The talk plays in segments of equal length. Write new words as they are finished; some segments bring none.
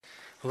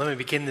Well, let me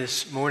begin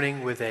this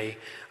morning with a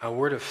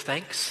word of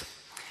thanks.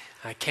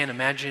 I can't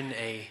imagine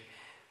a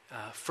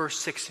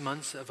first 6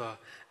 months of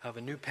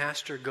a new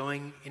pastor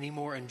going any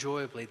more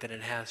enjoyably than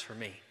it has for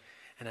me.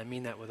 And I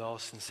mean that with all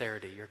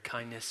sincerity. Your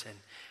kindness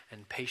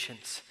and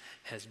patience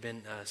has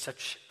been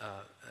such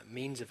a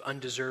means of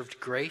undeserved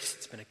grace.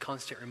 It's been a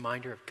constant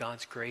reminder of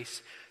God's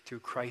grace through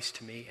Christ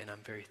to me, and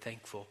I'm very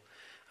thankful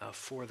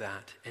for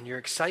that. And your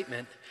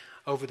excitement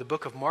over the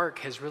book of Mark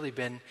has really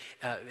been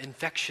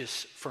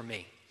infectious for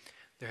me.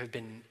 There have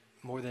been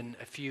more than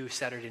a few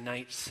Saturday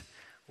nights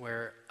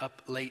where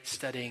up late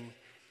studying,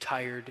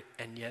 tired,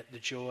 and yet the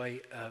joy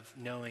of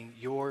knowing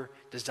your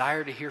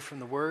desire to hear from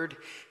the Word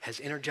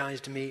has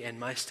energized me and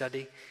my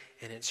study,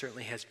 and it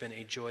certainly has been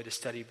a joy to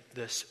study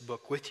this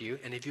book with you.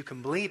 And if you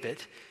can believe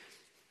it,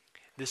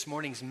 this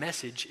morning's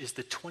message is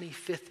the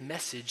 25th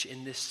message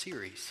in this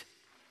series.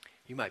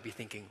 You might be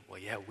thinking, well,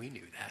 yeah, we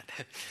knew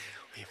that.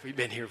 We've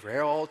been here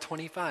for all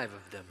 25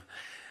 of them.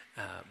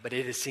 But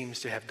it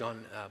seems to have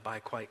gone by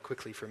quite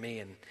quickly for me,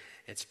 and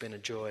it's been a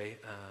joy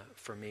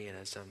for me, and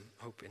as I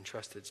hope and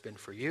trust it's been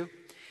for you.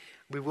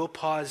 We will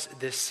pause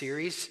this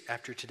series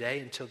after today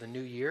until the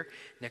new year.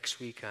 Next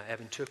week,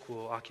 Evan Took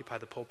will occupy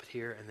the pulpit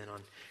here, and then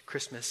on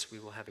Christmas, we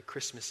will have a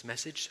Christmas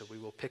message, so we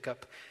will pick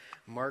up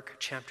Mark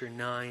chapter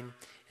 9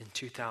 in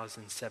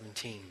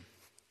 2017.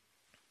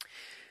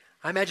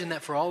 I imagine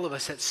that for all of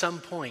us at some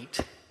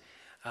point,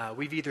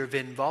 we've either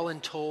been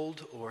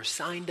voluntold or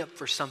signed up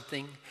for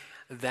something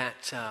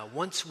that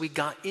once we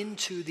got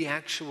into the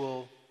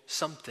actual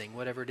something,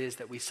 whatever it is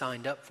that we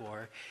signed up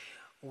for,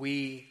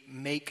 we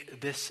make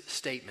this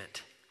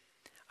statement: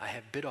 I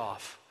have bit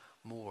off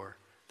more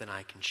than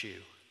I can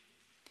chew.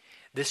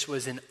 This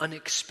was an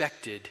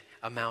unexpected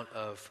amount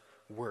of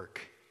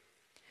work.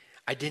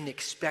 I didn't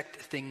expect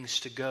things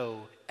to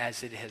go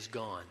as it has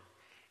gone.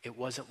 It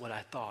wasn't what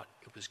I thought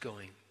it was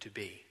going to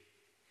be.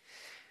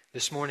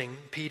 This morning,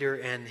 Peter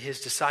and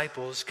his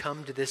disciples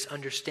come to this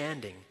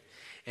understanding.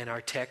 In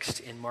our text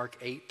in Mark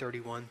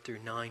 8:31 through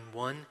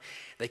 9:1,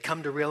 they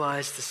come to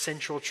realize the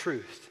central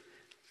truth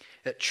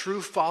that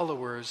true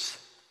followers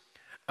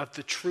of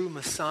the true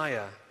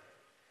Messiah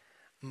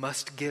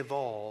must give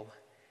all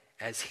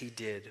as he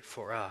did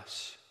for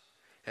us.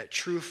 That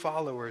true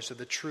followers of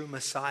the true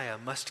Messiah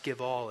must give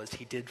all as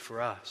he did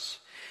for us.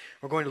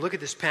 We're going to look at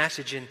this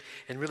passage in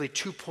really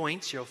 2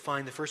 points. You'll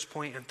find the first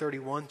point in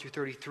 31 through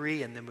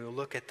 33, and then we'll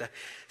look at the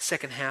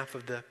second half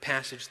of the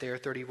passage there,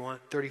 34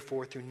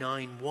 through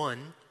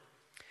 9:1.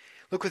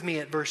 Look with me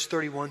at verse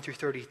 31 through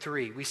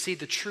 33. We see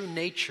the true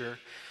nature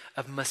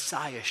of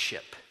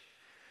Messiahship.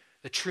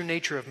 The true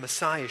nature of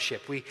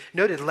Messiahship. We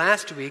noted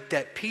last week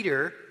that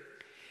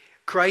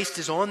Christ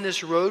is on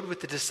this road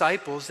with the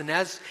disciples, and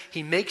as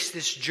he makes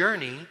this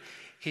journey,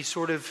 he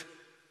sort of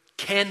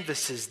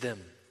canvasses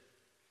them.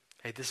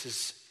 Hey, this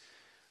is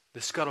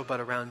the scuttlebutt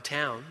around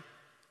town.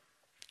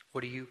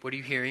 What are you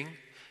hearing?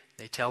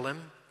 They tell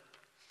him.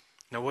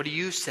 Now, what do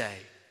you say?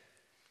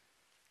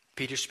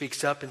 Peter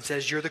speaks up and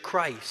says, you're the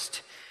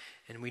Christ.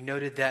 And we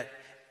noted that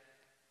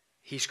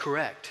he's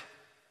correct.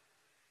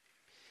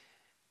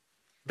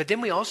 But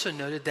then we also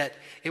noted that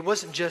it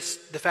wasn't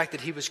just the fact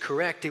that he was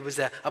correct. It was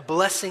a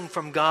blessing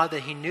from God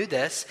that he knew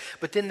this.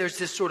 But then there's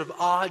this sort of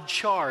odd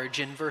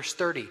charge in verse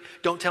 30.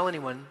 Don't tell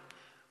anyone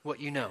what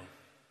you know.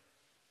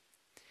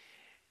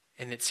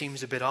 And it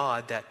seems a bit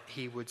odd that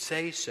he would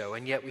say so.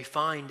 And yet we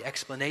find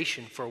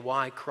explanation for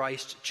why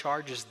Christ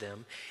charges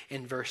them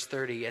in verse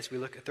 30 as we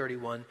look at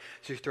 31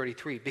 through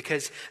 33.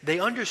 Because they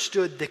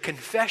understood the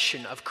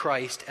confession of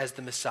Christ as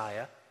the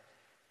Messiah,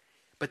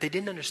 but they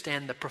didn't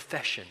understand the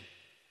profession.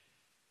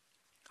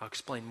 I'll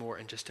explain more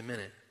in just a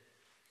minute.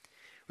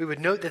 We would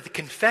note that the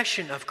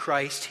confession of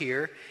Christ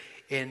here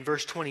in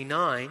verse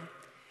 29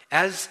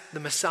 as the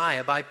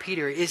Messiah by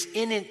Peter is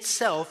in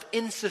itself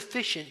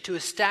insufficient to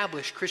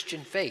establish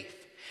Christian faith,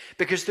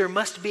 because there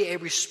must be a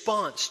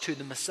response to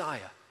the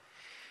Messiah.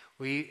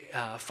 We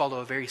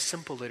follow a very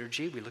simple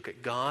liturgy. We look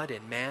at God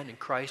and man and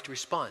Christ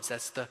response.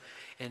 That's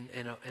in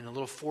a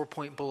little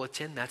 4-point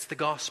bulletin, that's the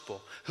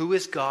gospel. Who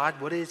is God?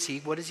 What is he?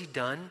 What has he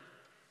done?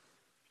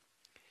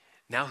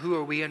 Now who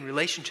are we in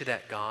relation to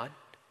that God?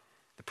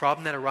 The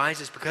problem that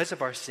arises because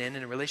of our sin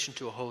in relation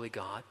to a holy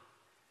God.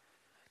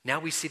 Now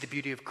we see the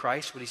beauty of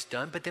Christ, what he's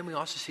done, but then we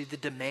also see the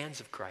demands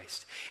of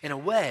Christ. In a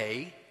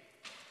way,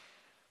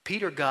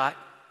 Peter got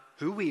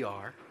who we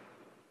are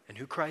and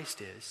who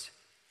Christ is,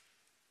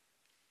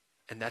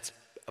 and that's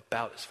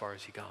about as far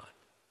as he got.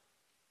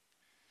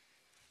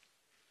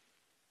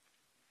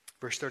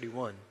 Verse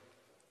 31.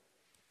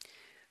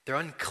 They're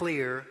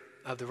unclear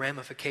of the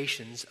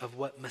ramifications of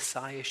what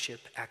Messiahship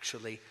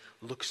actually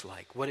looks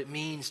like, what it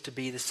means to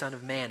be the Son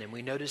of Man. And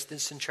we notice the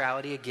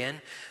centrality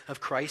again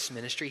of Christ's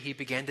ministry. He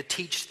began to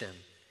teach them.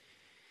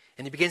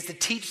 And he begins to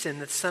teach them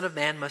that the Son of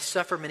Man must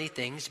suffer many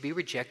things, be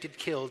rejected,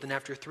 killed, and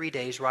after 3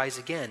 days rise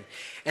again.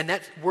 And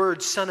that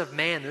word, Son of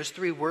Man, there's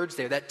 3 words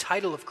there. That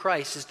title of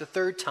Christ is the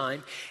 3rd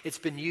time it's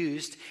been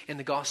used in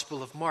the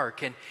Gospel of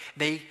Mark. And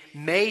they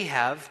may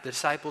have, the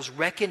disciples,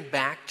 reckoned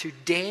back to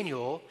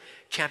Daniel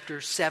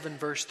chapter 7,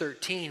 verse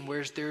 13,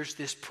 where there's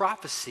this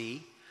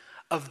prophecy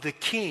of the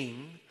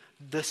king,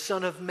 the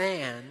Son of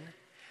Man,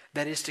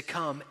 that is to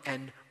come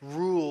and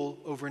rule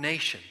over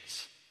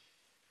nations.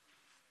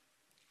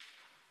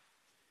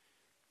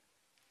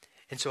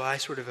 And so I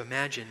sort of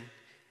imagine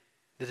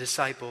the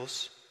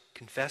disciples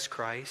confess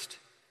Christ.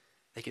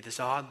 They get this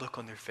odd look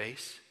on their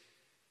face.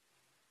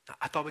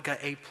 I thought we got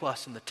A+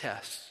 in the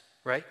test,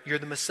 right? You're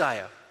the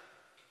Messiah.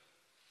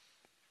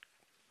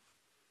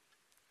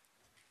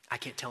 I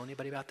can't tell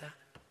anybody about that.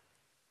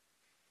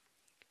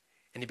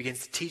 And he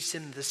begins to teach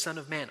them the Son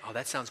of Man. Oh,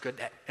 that sounds good.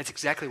 That's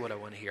exactly what I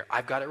want to hear.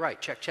 I've got it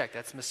right. Check, check.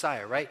 That's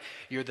Messiah, right?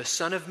 You're the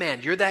Son of Man.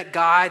 You're that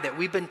guy that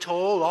we've been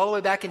told all the way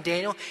back in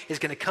Daniel is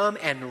going to come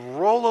and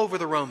roll over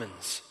the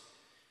Romans.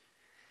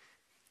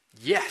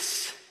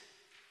 Yes.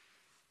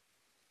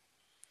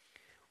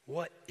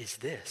 What is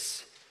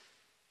this?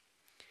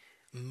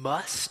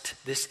 Must,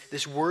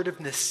 this word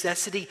of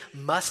necessity,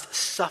 must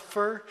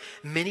suffer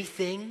many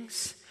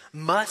things,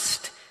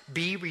 must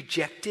be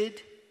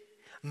rejected,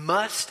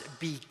 must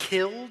be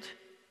killed,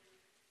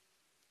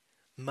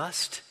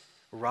 must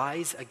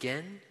rise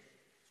again.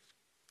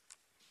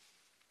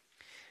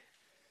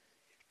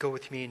 Go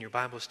with me in your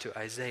Bibles to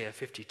Isaiah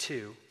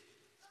 52.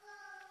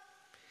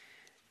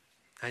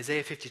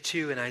 Isaiah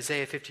 52 and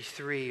Isaiah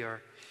 53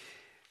 are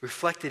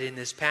reflected in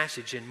this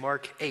passage in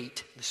Mark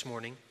 8 this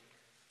morning.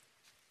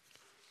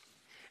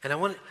 And I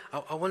want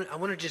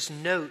to just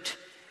note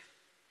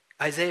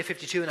Isaiah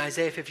 52 and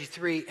Isaiah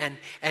 53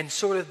 and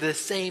sort of the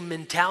same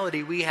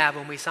mentality we have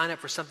when we sign up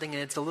for something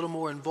and it's a little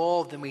more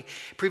involved than we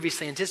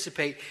previously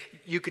anticipate.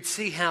 You could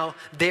see how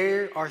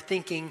they are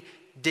thinking,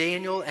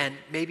 Daniel and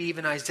maybe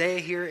even Isaiah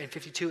here in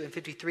 52 and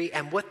 53,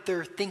 and what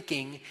they're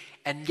thinking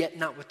and yet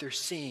not what they're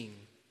seeing.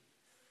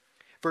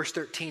 Verse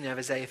 13 of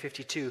Isaiah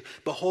 52,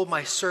 behold,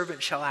 my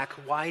servant shall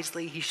act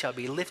wisely. He shall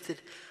be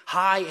lifted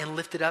high and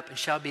lifted up and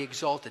shall be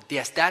exalted.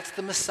 Yes, that's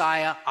the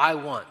Messiah I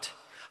want.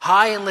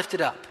 High and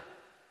lifted up.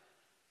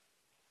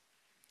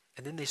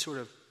 And then they sort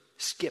of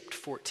skipped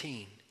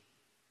 14.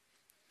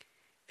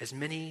 As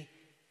many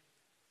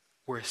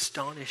were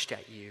astonished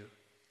at you,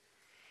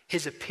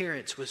 his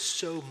appearance was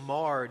so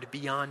marred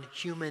beyond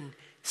human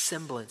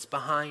semblance,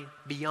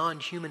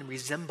 beyond human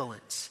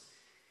resemblance,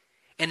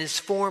 and his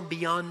form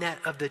beyond that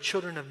of the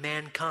children of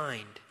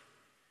mankind.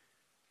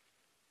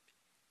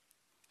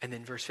 And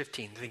then verse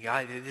 15,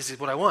 this is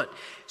what I want.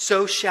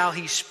 So shall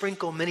he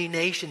sprinkle many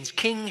nations.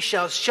 Kings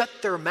shall shut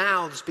their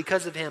mouths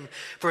because of him.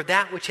 For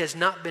that which has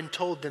not been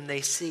told them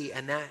they see,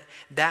 and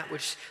that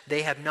which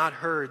they have not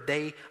heard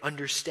they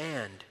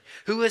understand.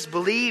 Who has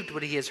believed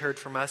what he has heard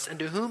from us, and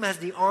to whom has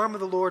the arm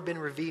of the Lord been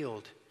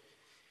revealed?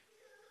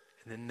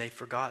 And then they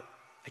forgot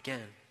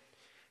again.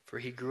 For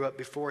he grew up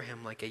before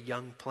him like a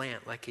young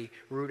plant, like a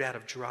root out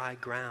of dry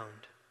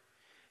ground.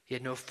 He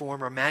had no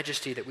form or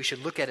majesty that we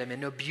should look at him,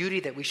 and no beauty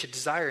that we should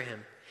desire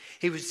him.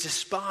 He was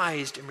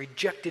despised and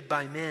rejected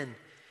by men,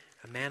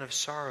 a man of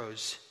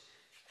sorrows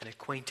and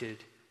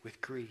acquainted with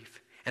grief.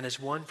 And as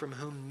one from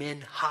whom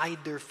men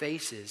hide their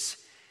faces,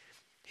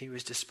 he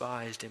was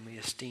despised, and we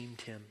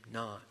esteemed him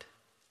not.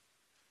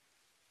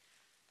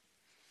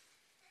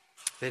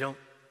 They don't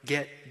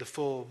get the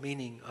full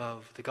meaning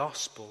of the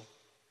gospel.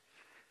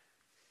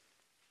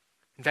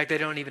 In fact, they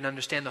don't even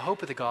understand the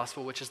hope of the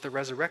gospel, which is the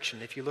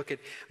resurrection. If you look at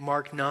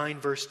Mark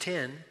 9, verse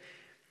 10,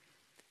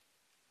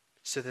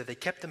 so that they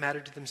kept the matter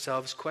to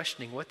themselves,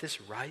 questioning what this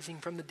rising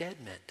from the dead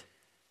meant.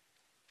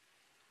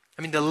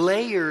 I mean, the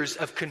layers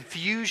of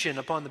confusion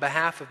upon the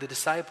behalf of the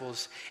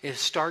disciples is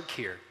stark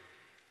here.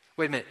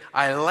 Wait a minute,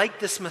 I like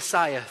this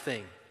Messiah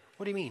thing.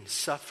 What do you mean?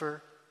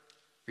 Suffer,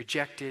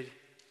 rejected,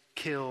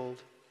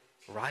 killed,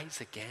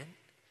 rise again?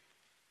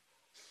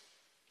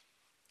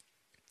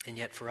 And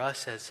yet for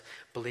us as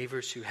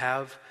believers who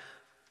have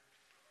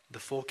the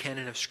full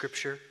canon of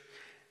Scripture,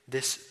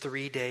 this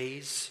 3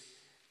 days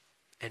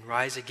and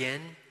rise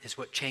again is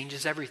what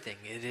changes everything.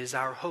 It is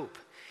our hope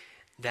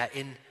that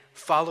in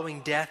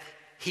following death,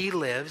 he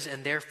lives,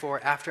 and therefore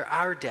after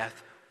our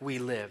death, we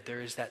live.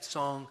 There is that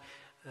song,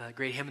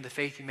 great hymn of the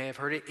faith, you may have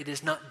heard it. It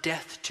is not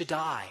death to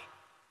die,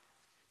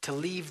 to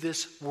leave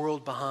this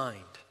world behind.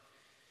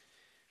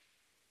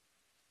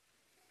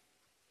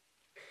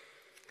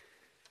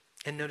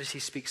 And notice he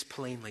speaks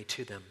plainly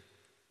to them.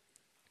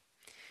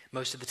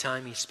 Most of the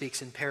time he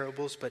speaks in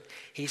parables, but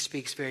he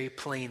speaks very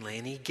plainly,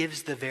 and he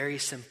gives the very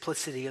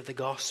simplicity of the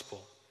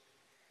gospel.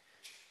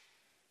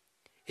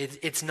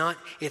 It's not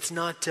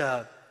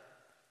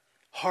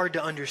hard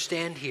to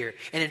understand here.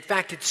 And in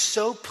fact, it's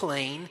so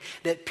plain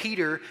that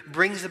Peter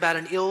brings about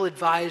an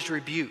ill-advised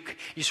rebuke.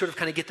 You sort of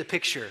kind of get the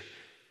picture.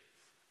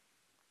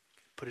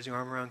 Put his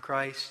arm around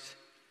Christ,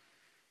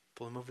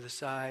 pull him over the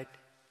side.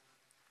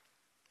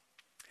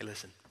 Hey,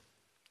 listen.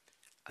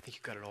 I think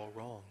you got it all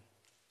wrong.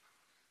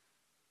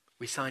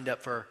 We signed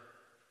up for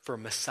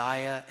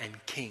Messiah and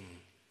King.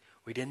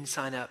 We didn't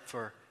sign up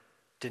for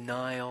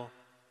denial,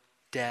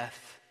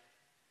 death,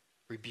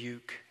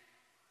 rebuke.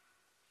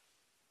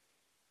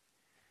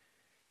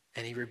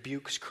 And he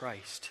rebukes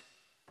Christ.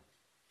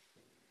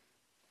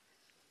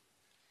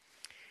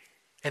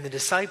 And the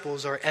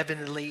disciples are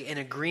evidently in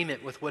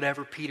agreement with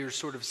whatever Peter's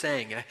sort of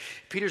saying.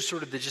 Peter's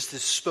sort of just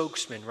this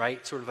spokesman,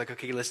 right? Sort of like,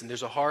 okay, listen,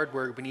 there's a hard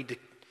word. We need to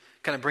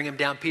kind of bring him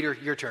down. Peter,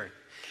 your turn.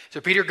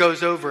 So Peter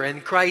goes over,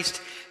 and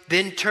Christ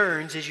then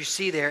turns, as you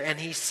see there, and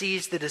he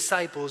sees the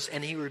disciples,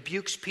 and he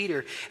rebukes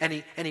Peter, and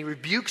he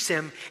rebukes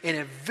him in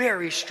a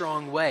very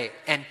strong way.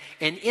 And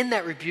in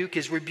that rebuke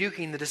is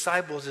rebuking the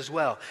disciples as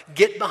well.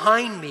 Get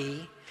behind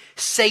me,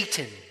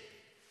 Satan.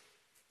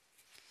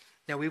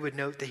 Now we would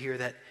note to here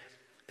that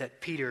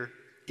Peter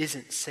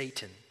isn't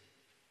Satan.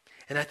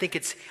 And I think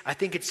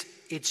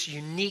it's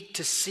unique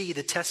to see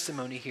the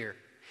testimony here.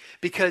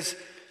 Because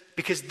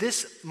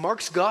this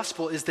Mark's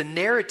gospel is the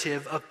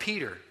narrative of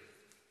Peter.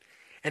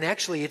 And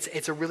actually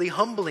it's a really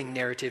humbling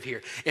narrative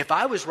here. If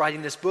I was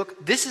writing this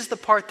book, this is the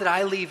part that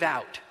I leave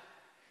out.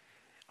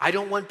 I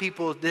don't want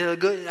people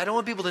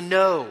to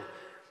know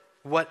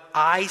what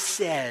I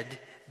said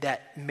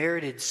that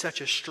merited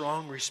such a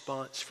strong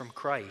response from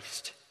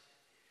Christ.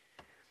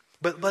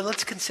 But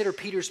let's consider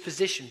Peter's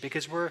position,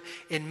 because we're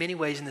in many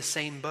ways in the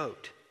same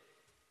boat.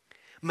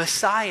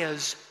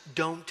 Messiahs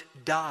don't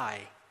die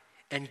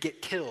and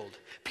get killed.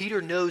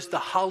 Peter knows the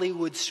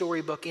Hollywood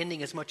storybook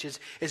ending as much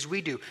as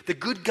we do. The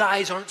good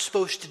guys aren't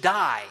supposed to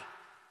die.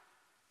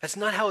 That's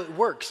not how it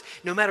works.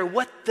 No matter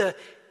what the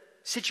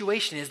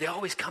situation is, they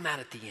always come out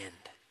at the end.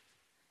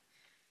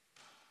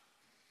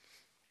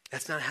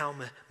 That's not how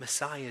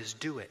Messiahs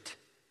do it.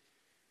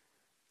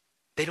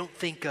 They don't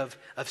think of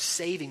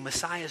saving.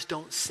 Messiahs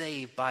don't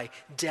save by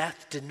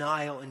death,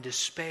 denial, and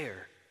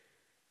despair.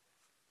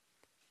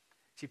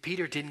 See,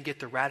 Peter didn't get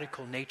the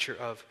radical nature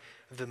of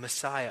the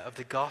Messiah, of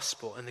the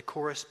gospel, and the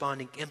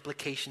corresponding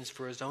implications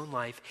for his own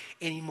life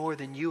any more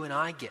than you and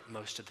I get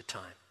most of the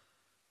time.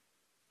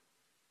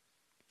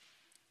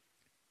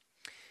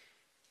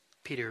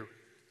 Peter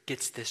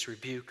gets this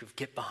rebuke of,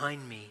 get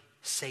behind me,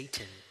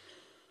 Satan.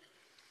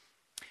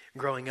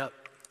 Growing up,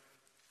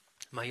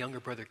 my younger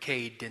brother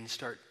Cade didn't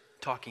start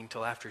talking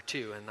till after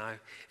 2, and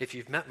if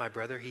you've met my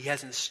brother, he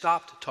hasn't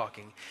stopped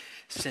talking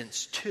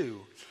since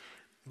 2.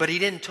 But he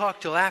didn't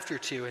talk till after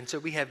 2, and so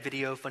we have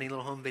funny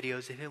little home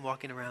videos of him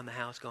walking around the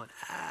house going,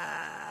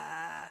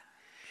 ah.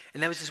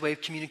 And that was his way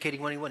of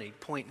communicating what he wanted. He'd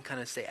point and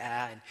kind of say,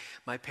 ah, and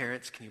my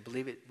parents, can you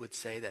believe it, would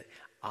say that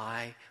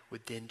I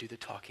would then do the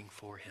talking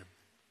for him.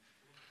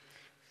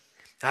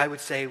 I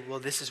would say, well,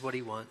 this is what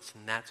he wants,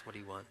 and that's what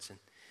he wants. And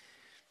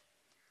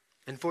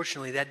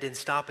unfortunately, that didn't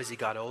stop as he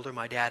got older.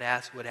 My dad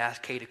would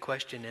ask Cade a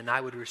question, and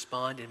I would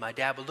respond, and my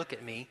dad would look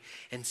at me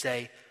and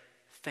say,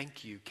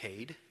 thank you,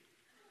 Cade.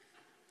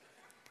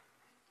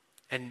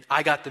 And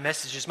I got the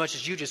message as much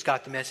as you just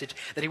got the message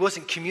that he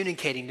wasn't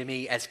communicating to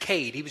me as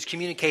Cade. He was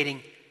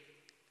communicating,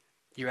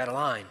 you're out of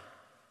line.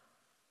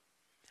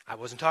 I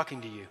wasn't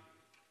talking to you.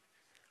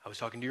 I was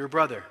talking to your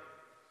brother.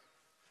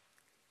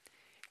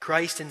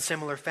 Christ, in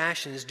similar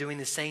fashion, is doing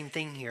the same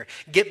thing here.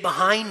 Get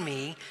behind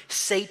me,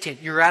 Satan.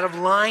 You're out of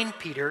line,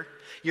 Peter.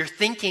 Your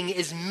thinking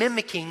is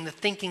mimicking the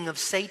thinking of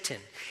Satan.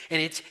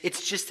 And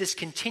it's just this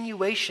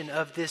continuation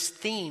of this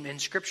theme in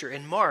Scripture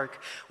in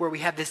Mark, where we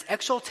have this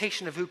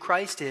exaltation of who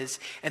Christ is,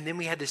 and then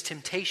we have this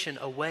temptation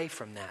away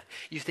from that.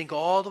 You think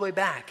all the way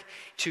back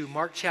to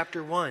Mark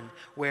chapter 1,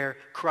 where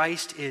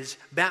Christ is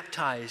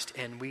baptized,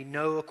 and we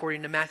know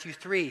according to Matthew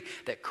 3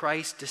 that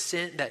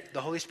that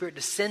the Holy Spirit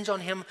descends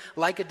on him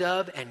like a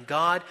dove, and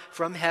God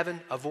from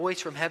heaven, a voice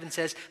from heaven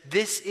says,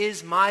 "This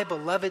is my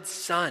beloved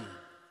Son."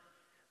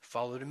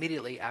 Followed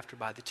immediately after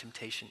by the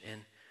temptation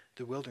in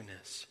the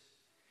wilderness.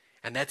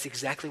 And that's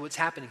exactly what's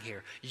happening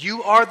here.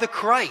 You are the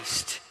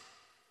Christ,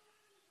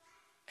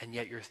 and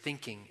yet your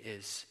thinking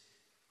is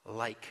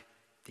like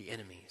the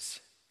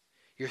enemy's.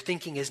 Your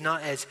thinking is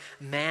not as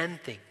man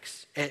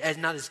thinks,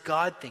 not as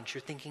God thinks.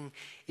 Your thinking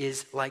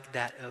is like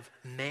that of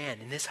man.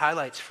 And this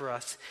highlights for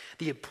us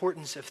the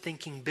importance of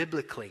thinking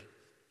biblically.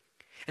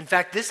 In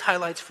fact, this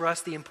highlights for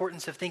us the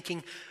importance of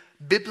thinking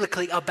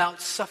biblically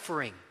about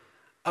suffering,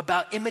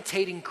 about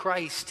imitating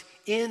Christ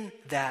in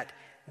that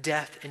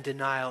death and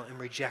denial and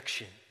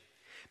rejection.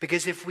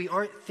 Because if we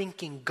aren't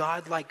thinking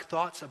God-like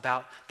thoughts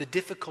about the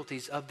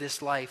difficulties of this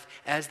life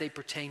as they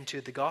pertain to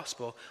the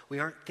gospel, we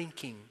aren't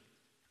thinking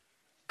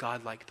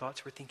God-like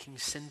thoughts, we're thinking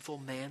sinful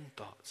man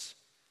thoughts.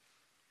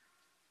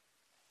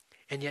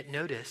 And yet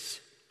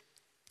notice,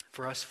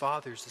 for us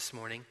fathers this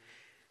morning,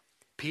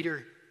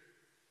 Peter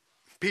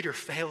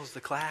fails the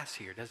class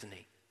here, doesn't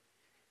he?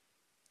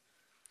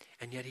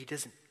 And yet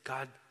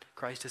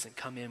Christ doesn't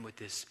come in with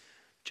this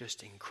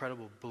just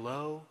incredible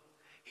blow.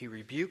 He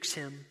rebukes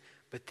him,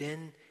 but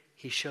then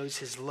he shows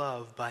his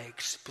love by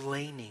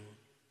explaining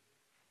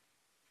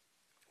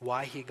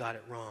why he got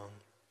it wrong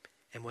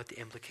and what the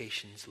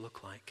implications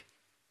look like.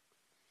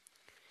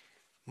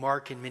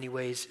 Mark, in many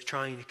ways,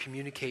 trying to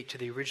communicate to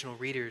the original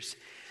readers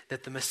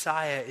that the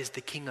Messiah is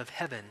the King of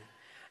heaven,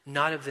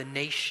 not of the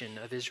nation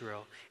of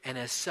Israel, and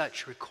as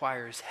such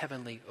requires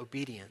heavenly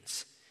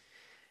obedience.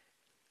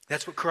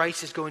 That's what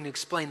Christ is going to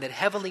explain, that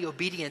heavenly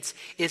obedience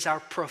is our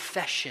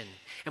profession.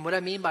 And what I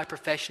mean by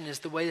profession is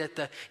the way that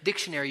the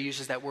dictionary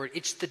uses that word.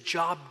 It's the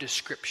job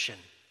description.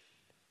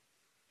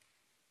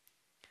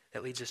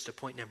 That leads us to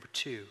point number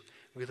 2.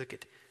 We look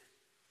at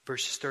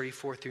verses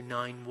 34 through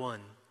 9:1.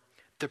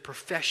 The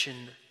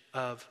profession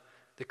of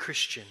the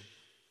Christian.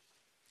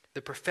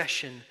 The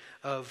profession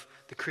of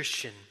the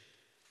Christian.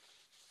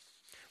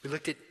 We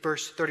looked at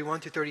verse 31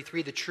 through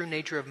 33, the true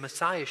nature of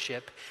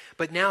Messiahship.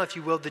 But now, if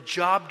you will, the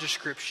job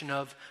description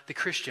of the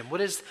Christian. What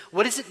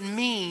does it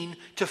mean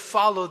to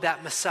follow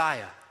that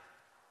Messiah?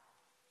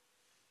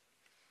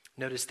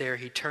 Notice there,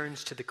 he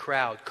turns to the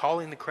crowd,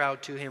 calling the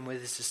crowd to him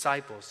with his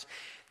disciples.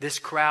 This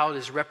crowd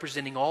is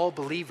representing all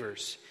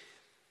believers.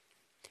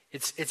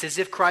 It's as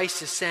if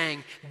Christ is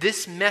saying,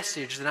 this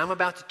message that I'm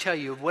about to tell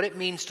you of what it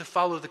means to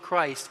follow the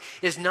Christ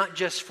is not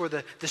just for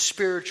the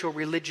spiritual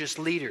religious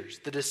leaders,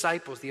 the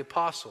disciples, the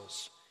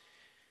apostles.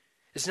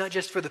 It's not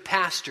just for the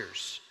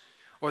pastors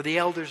or the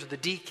elders or the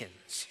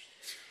deacons.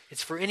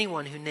 It's for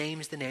anyone who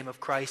names the name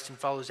of Christ and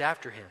follows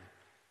after him.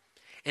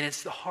 And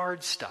it's the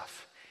hard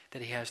stuff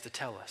that he has to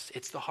tell us.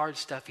 It's the hard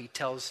stuff he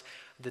tells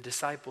the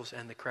disciples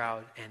and the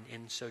crowd, and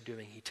in so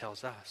doing he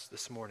tells us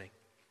this morning.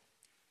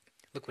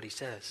 Look what he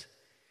says.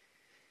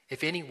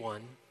 If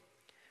anyone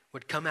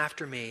would come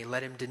after me,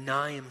 let him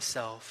deny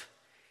himself,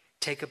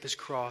 take up his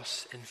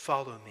cross, and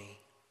follow me.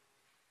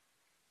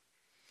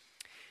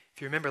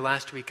 If you remember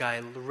last week, I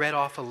read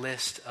off a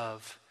list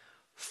of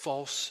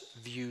false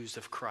views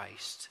of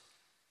Christ.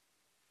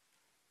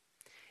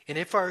 And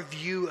if our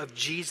view of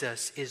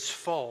Jesus is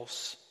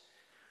false,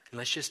 and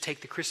let's just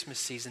take the Christmas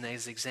season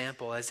as an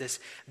example, as this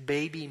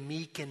baby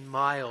meek and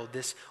mild,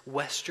 this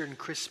Western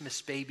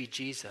Christmas baby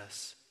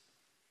Jesus,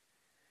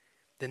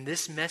 then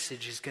this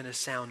message is going to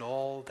sound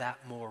all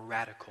that more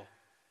radical.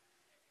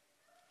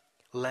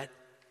 Let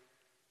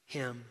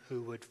him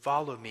who would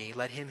follow me,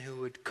 let him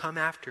who would come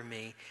after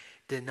me,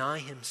 deny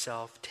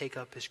himself, take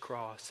up his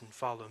cross, and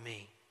follow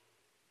me.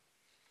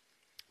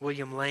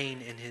 William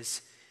Lane, in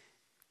his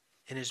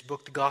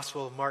book, The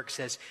Gospel of Mark,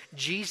 says,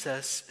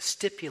 Jesus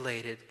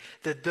stipulated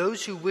that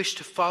those who wish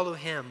to follow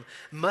him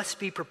must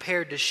be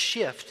prepared to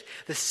shift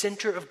the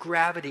center of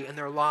gravity in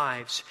their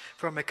lives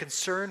from a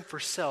concern for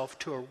self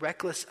to a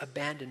reckless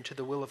abandon to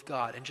the will of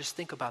God. And just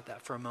think about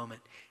that for a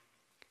moment.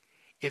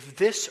 If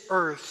this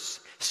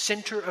earth's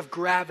center of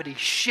gravity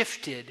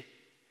shifted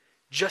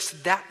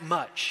just that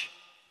much,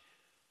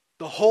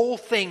 the whole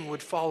thing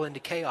would fall into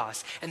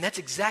chaos. And that's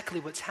exactly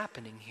what's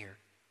happening here.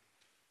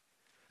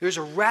 There's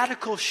a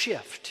radical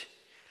shift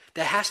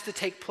that has to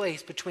take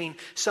place between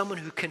someone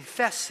who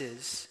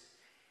confesses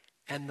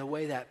and the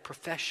way that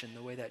profession,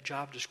 the way that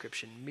job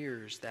description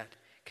mirrors that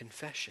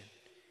confession.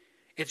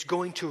 It's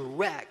going to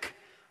wreck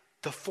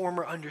the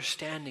former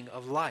understanding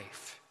of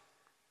life.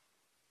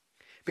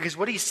 Because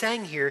what he's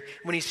saying here,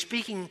 when he's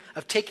speaking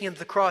of taking up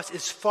the cross,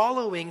 is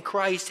following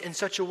Christ in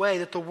such a way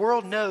that the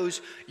world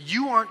knows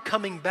you aren't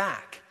coming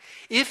back.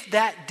 If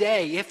that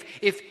day,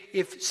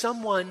 if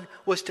someone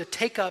was to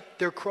take up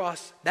their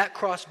cross, that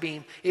cross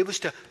beam, it was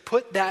to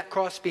put that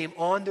cross beam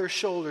on their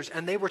shoulders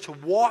and they were to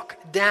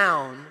walk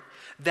down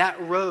that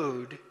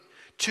road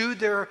to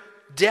their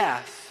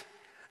death,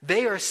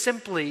 they are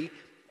simply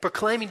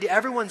proclaiming to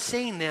everyone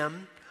seeing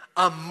them,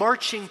 I'm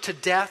marching to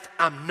death,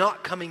 I'm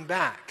not coming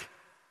back.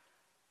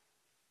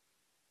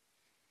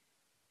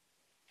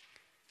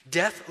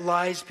 Death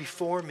lies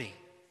before me.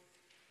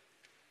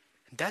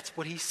 And that's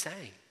what he's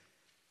saying.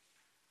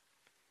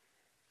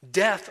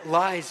 Death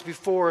lies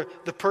before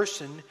the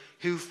person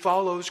who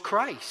follows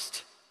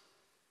Christ.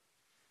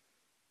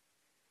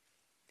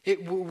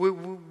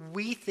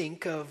 We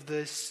think of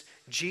this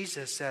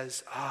Jesus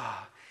as,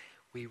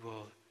 we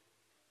will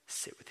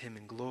sit with him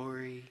in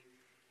glory.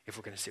 If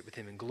we're going to sit with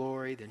him in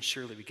glory, then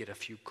surely we get a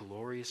few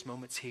glorious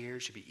moments here.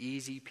 It should be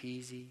easy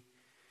peasy.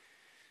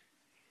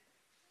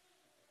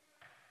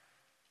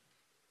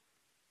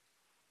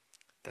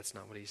 That's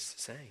not what he's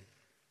saying.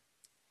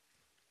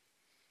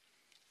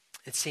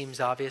 It seems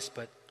obvious,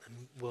 but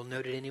we'll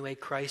note it anyway.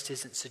 Christ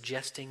isn't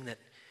suggesting that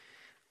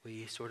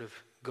we sort of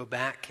go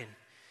back and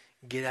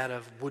get out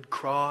of wood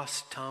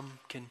cross. Tom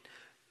can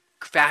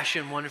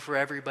fashion one for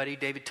everybody.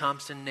 David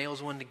Thompson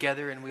nails one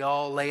together and we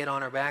all lay it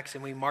on our backs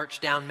and we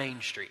march down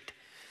Main Street.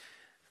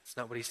 That's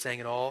not what he's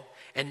saying at all.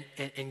 And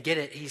get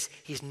it,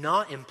 he's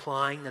not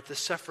implying that the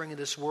suffering of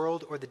this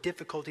world or the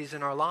difficulties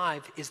in our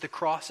life is the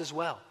cross as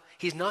well.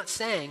 He's not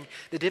saying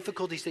the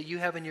difficulties that you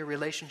have in your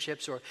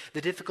relationships or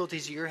the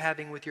difficulties that you're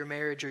having with your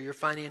marriage or your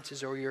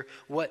finances or your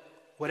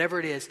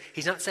whatever it is.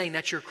 He's not saying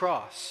that's your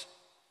cross.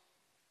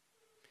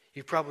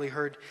 You've probably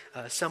heard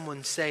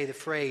someone say the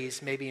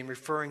phrase, maybe in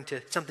referring to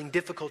some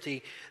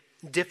difficulty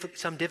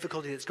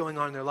that's going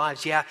on in their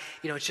lives. Yeah,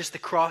 it's just the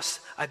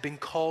cross I've been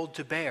called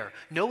to bear.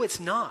 No,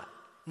 it's not.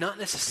 Not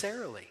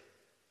necessarily.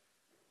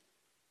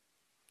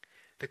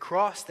 The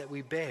cross that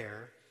we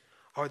bear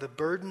are the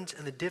burdens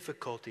and the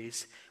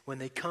difficulties when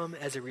they come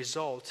as a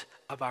result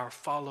of our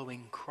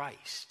following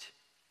Christ.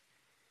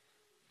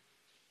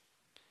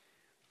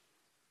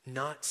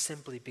 Not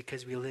simply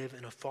because we live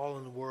in a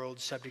fallen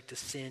world subject to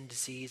sin,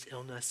 disease,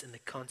 illness, and the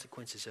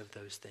consequences of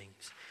those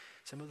things.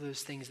 Some of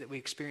those things that we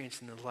experience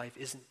in life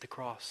isn't the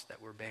cross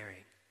that we're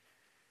bearing.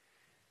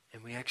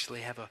 And we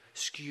actually have a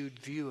skewed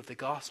view of the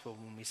gospel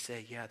when we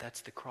say, yeah,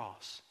 that's the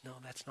cross. No,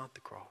 that's not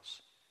the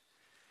cross.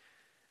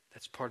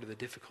 That's part of the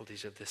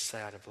difficulties of this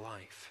side of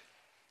life.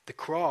 The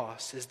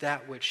cross is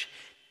that which,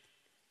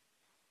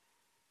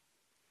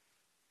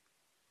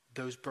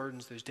 those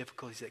burdens, those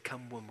difficulties that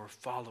come when we're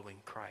following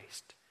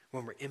Christ,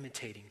 when we're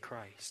imitating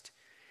Christ.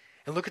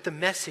 And look at the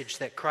message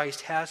that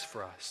Christ has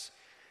for us.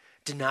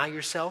 Deny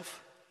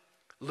yourself,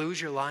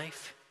 lose your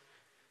life,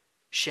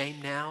 shame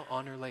now,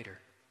 honor later.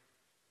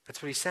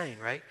 That's what he's saying,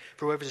 right?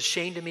 For whoever is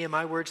ashamed of me and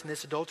my words in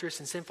this adulterous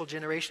and sinful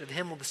generation, of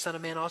him will the Son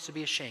of Man also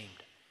be ashamed.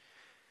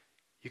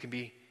 You can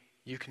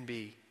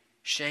be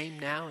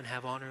shamed now and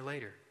have honor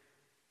later.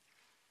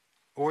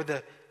 Or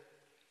the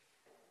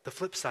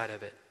flip side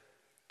of it.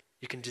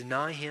 You can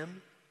deny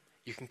him,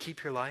 you can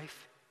keep your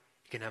life,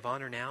 you can have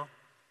honor now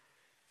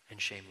and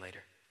shame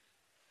later.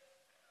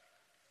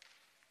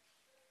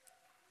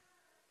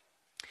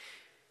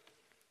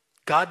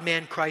 God,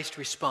 man, Christ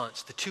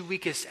response. The two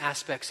weakest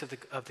aspects of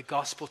the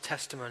gospel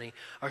testimony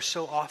are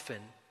so often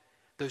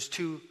those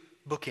two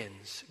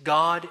bookends,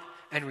 God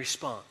and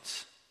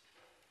response.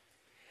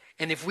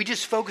 And if we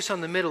just focus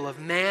on the middle of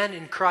man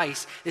and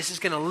Christ, this is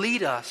going to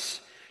lead us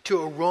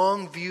to a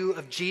wrong view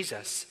of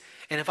Jesus.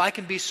 And if I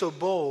can be so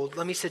bold,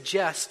 let me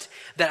suggest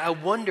that I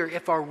wonder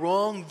if our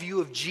wrong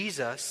view of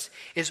Jesus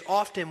is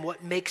often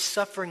what makes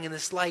suffering in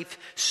this life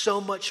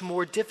so much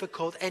more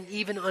difficult and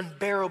even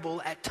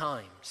unbearable at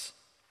times.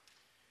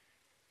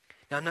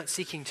 Now, I'm not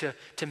seeking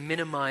to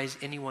minimize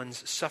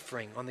anyone's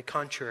suffering. On the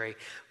contrary,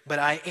 but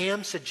I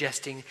am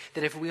suggesting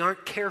that if we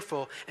aren't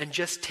careful and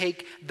just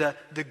take the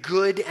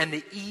good and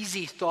the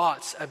easy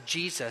thoughts of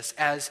Jesus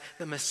as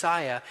the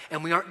Messiah,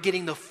 and we aren't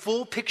getting the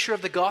full picture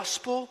of the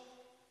gospel,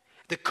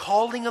 the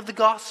calling of the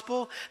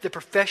gospel, the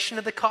profession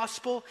of the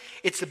gospel,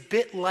 it's a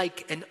bit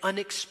like an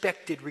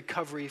unexpected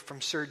recovery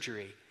from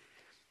surgery.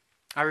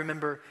 I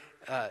remember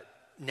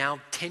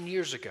now 10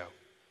 years ago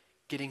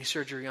getting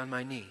surgery on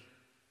my knee.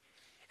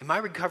 And my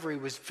recovery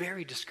was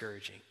very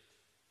discouraging.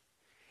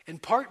 In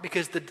part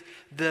because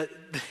the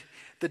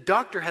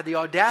doctor had the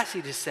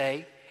audacity to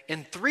say,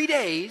 in 3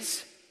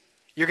 days,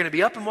 you're going to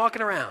be up and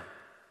walking around.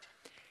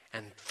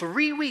 And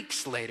 3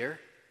 weeks later,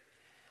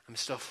 I'm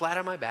still flat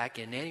on my back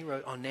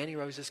on Nanny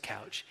Rose's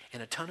couch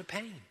in a ton of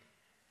pain.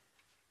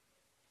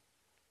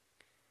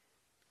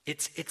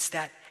 It's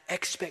that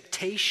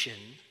expectation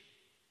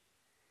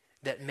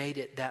that made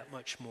it that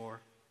much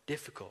more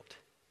difficult.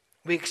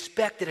 We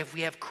expect that if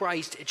we have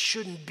Christ, it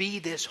shouldn't be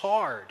this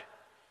hard.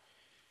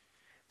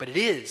 But it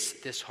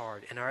is this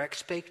hard, and our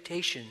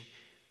expectation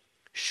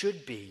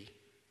should be,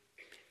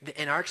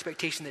 and our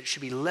expectation that it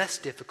should be less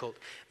difficult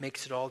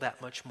makes it all that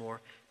much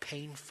more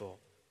painful.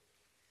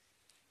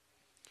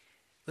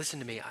 Listen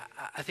to me.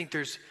 I think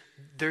there's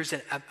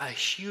a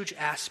huge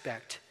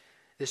aspect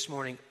this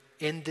morning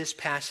in this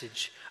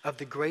passage of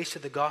the grace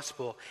of the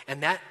gospel,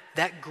 and that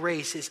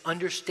grace is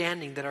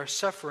understanding that our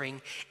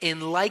suffering in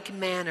like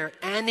manner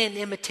and in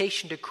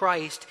imitation to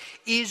Christ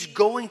is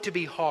going to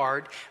be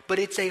hard, but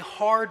it's a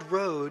hard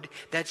road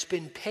that's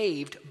been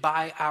paved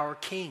by our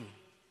King.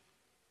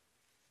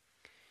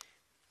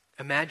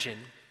 Imagine,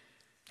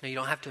 no, you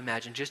don't have to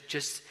imagine,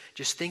 just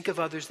think of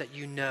others that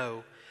you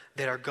know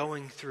that are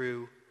going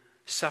through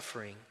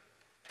suffering,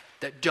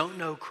 that don't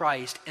know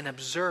Christ, and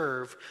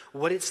observe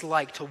what it's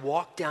like to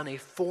walk down a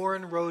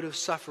foreign road of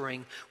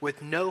suffering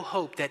with no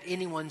hope that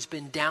anyone's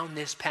been down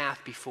this path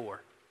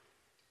before.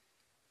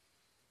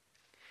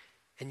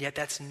 And yet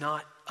that's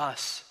not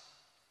us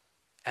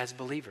as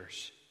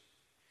believers.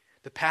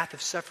 The path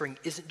of suffering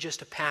isn't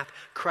just a path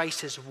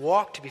Christ has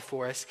walked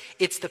before us.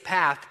 It's the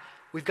path,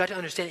 we've got to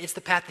understand, it's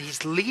the path that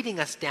he's leading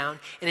us down,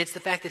 and it's the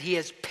fact that he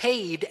has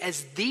paved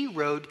as the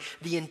road,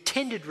 the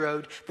intended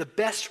road, the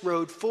best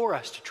road for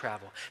us to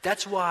travel.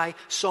 That's why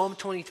Psalm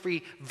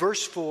 23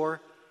 verse 4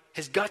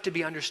 has got to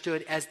be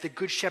understood as the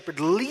Good Shepherd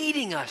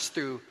leading us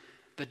through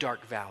the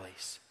dark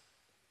valleys.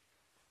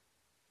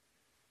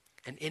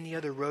 And any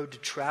other road to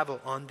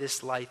travel on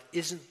this life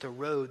isn't the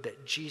road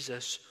that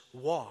Jesus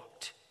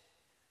walked.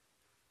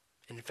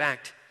 In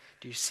fact,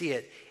 do you see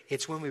it?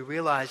 It's when we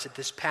realize that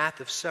this path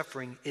of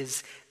suffering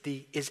is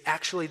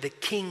actually the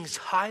King's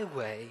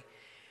highway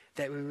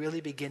that we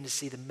really begin to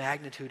see the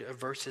magnitude of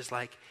verses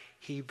like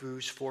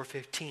Hebrews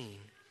 4:15.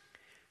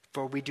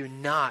 For we do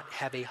not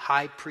have a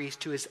high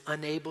priest who is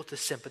unable to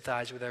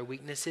sympathize with our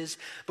weaknesses,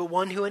 but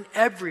one who in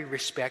every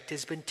respect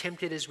has been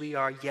tempted as we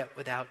are, yet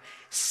without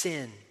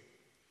sin.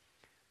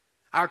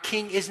 Our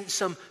King isn't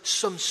some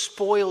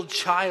spoiled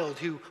child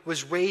who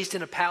was raised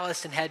in a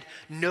palace and had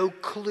no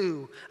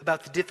clue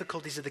about the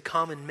difficulties of the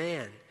common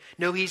man.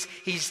 No, he's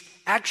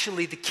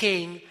actually the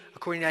King,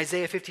 according to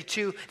Isaiah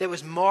 52, that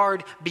was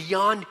marred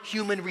beyond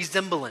human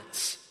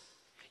resemblance.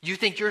 You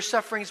think your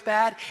suffering's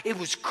bad? It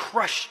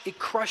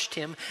crushed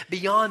him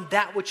beyond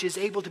that which is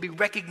able to be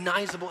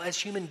recognizable as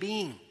human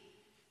being.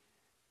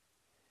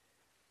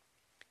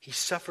 He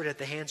suffered at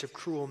the hands of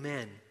cruel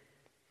men.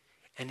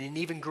 And in an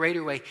even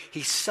greater way,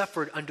 he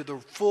suffered under the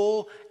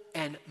full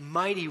and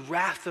mighty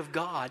wrath of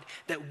God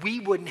that we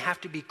wouldn't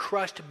have to be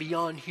crushed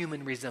beyond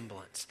human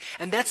resemblance.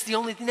 And that's the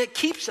only thing that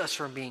keeps us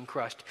from being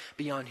crushed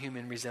beyond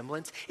human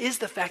resemblance, is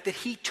the fact that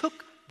he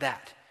took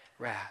that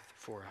wrath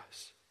for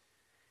us.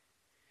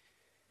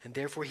 And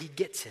therefore he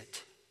gets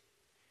it.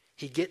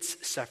 He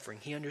gets suffering.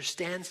 He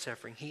understands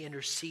suffering. He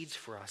intercedes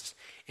for us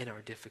in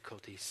our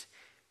difficulties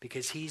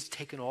because he's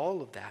taken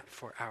all of that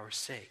for our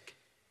sake.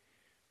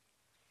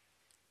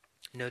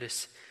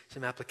 Notice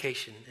some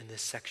application in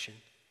this section.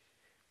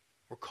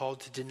 We're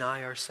called to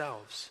deny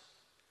ourselves.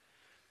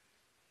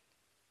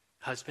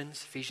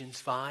 Husbands, Ephesians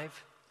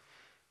 5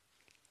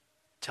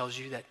 tells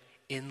you that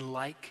in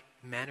like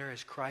manner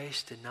as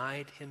Christ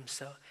denied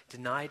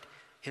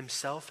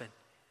himself and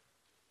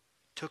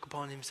took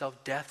upon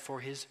himself death for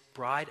his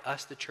bride,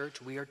 us the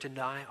church, we are to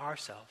deny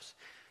ourselves.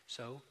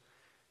 So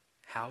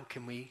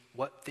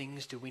what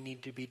things do we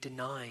need to be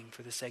denying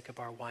for the sake of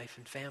our wife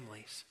and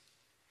families?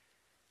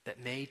 That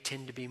may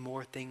tend to be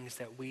more things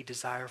that we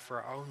desire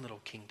for our own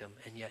little kingdom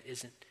and yet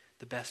isn't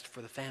the best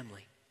for the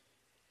family.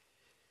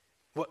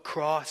 What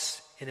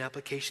cross in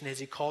application has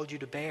he called you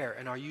to bear,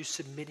 and are you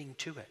submitting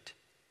to it?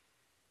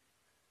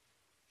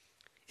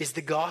 Is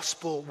the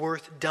gospel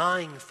worth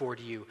dying for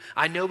to you?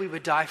 I know we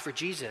would die for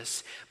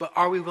Jesus, but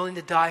are we willing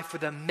to die for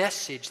the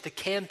message, the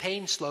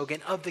campaign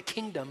slogan of the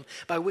kingdom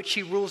by which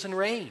he rules and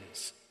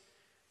reigns?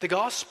 The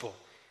gospel.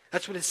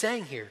 That's what it's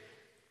saying here.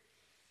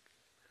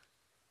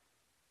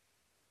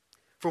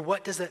 For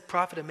what does it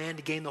profit a man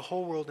to gain the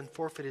whole world and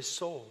forfeit his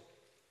soul?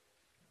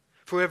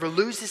 For whoever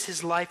loses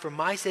his life for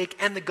my sake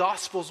and the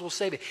gospel's will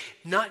save it.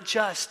 Not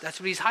just, that's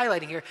what he's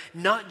highlighting here,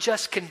 not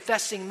just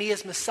confessing me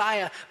as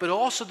Messiah, but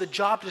also the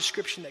job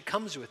description that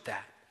comes with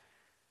that.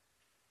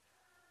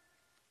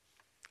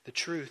 The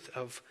truth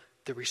of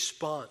the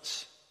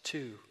response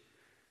to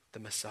the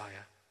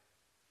Messiah.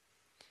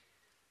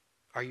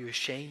 Are you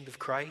ashamed of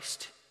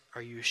Christ?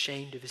 Are you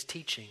ashamed of his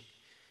teaching?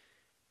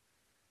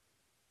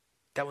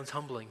 That one's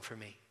humbling for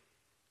me.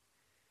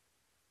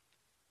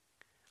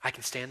 I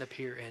can stand up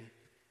here and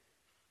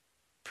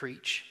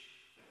preach,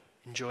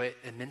 enjoy it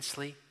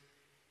immensely,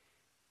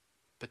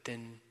 but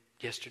then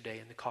yesterday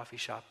in the coffee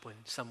shop when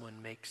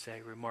someone makes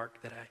a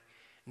remark that I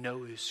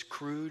know is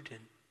crude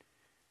and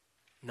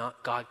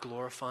not God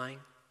glorifying,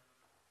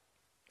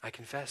 I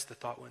confess the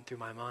thought went through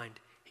my mind,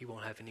 he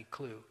won't have any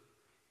clue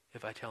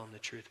if I tell him the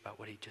truth about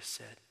what he just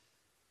said.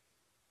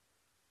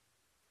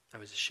 I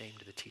was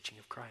ashamed of the teaching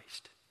of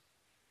Christ.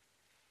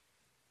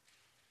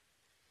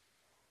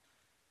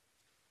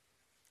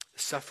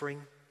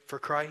 Suffering for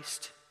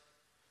Christ.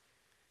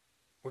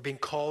 We're being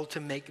called to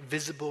make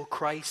visible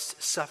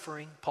Christ's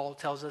suffering. Paul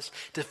tells us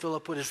to fill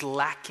up what is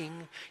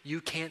lacking. You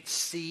can't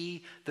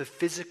see the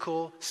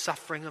physical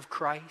suffering of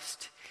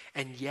Christ,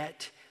 and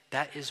yet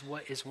that is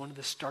what is one of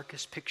the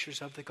starkest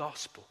pictures of the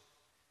gospel.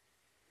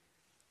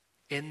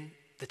 In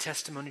the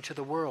testimony to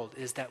the world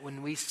is that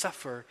when we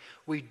suffer,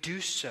 we do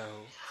so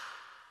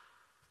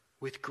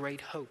with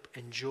great hope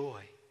and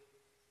joy.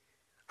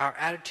 Our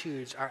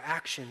attitudes, our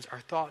actions, our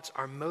thoughts,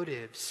 our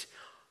motives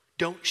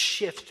don't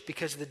shift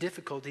because of the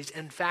difficulties.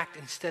 In fact,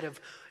 instead of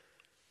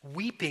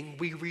weeping,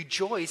 we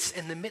rejoice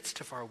in the midst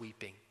of our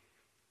weeping.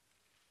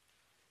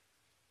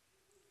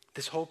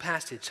 This whole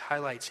passage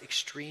highlights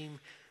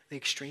the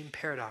extreme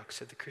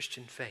paradox of the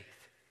Christian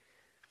faith.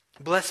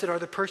 Blessed are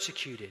the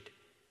persecuted.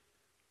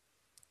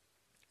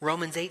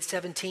 Romans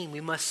 8:17,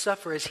 we must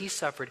suffer as he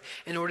suffered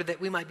in order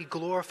that we might be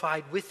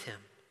glorified with him.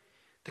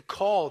 The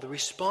call, the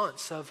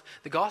response of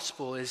the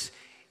gospel is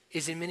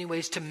in many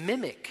ways to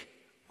mimic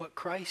what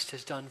Christ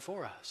has done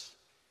for us,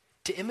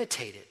 to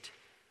imitate it.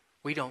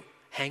 We don't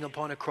hang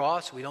upon a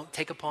cross, we don't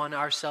take upon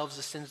ourselves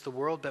the sins of the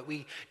world, but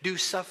we do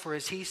suffer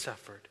as he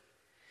suffered.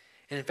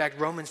 And in fact,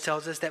 Romans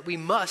tells us that we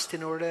must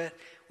in order that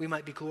we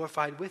might be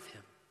glorified with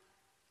him.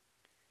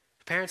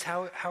 Parents,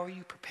 how are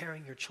you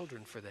preparing your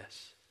children for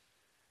this?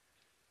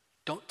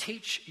 Don't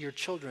teach your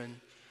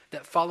children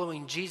that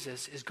following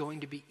Jesus is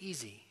going to be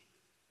easy.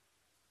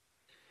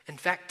 In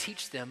fact,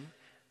 teach them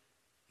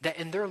that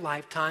in their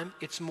lifetime,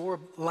 it's more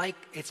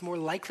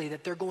likely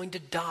that they're going to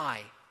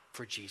die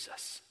for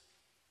Jesus.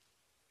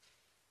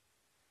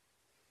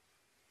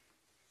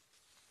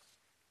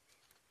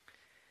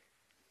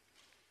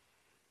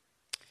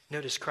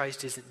 Notice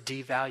Christ isn't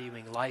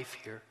devaluing life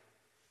here.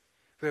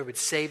 Whoever would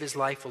save his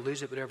life will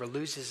lose it. Whoever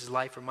loses his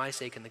life for my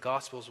sake and the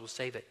gospels will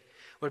save it.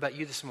 What about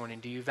you this morning?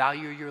 Do you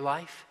value your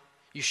life?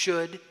 You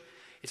should.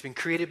 It's been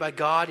created by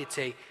God.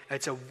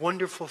 It's a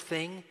wonderful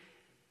thing.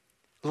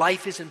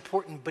 Life is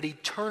important, but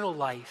eternal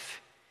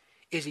life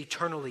is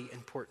eternally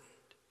important.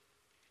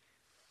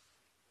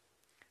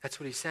 That's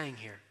what he's saying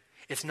here.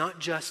 It's not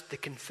just the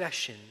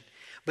confession,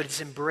 but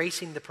it's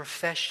embracing the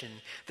profession,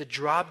 the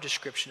job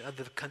description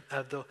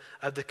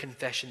of the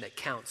confession that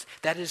counts.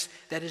 That is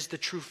the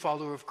true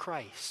follower of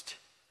Christ.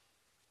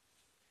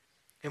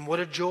 And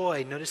what a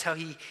joy. Notice how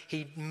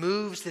he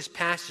moves this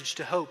passage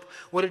to hope.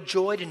 What a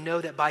joy to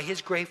know that by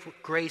his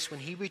grace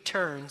when he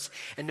returns,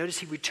 and notice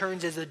he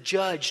returns as a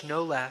judge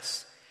no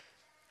less,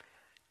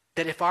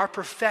 That if our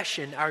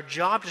profession, our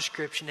job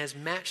description has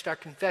matched our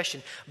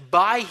confession,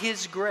 by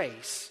His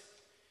grace,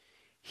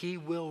 He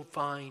will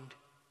find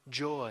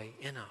joy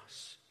in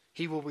us.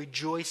 He will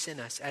rejoice in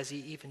us as He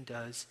even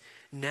does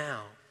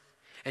now.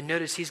 And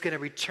notice He's going to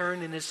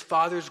return in His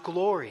Father's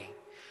glory.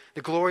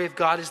 The glory of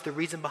God is the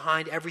reason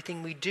behind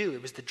everything we do.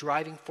 It was the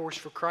driving force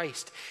for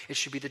Christ. It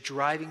should be the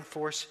driving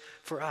force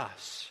for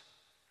us.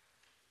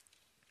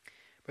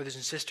 Brothers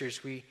and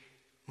sisters, we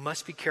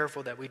must be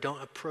careful that we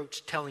don't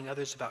approach telling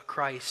others about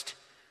Christ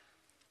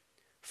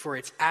for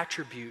its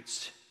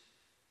attributes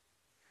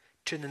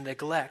to the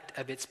neglect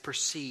of its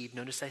perceived,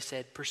 notice I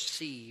said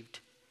perceived,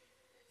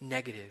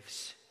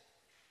 negatives.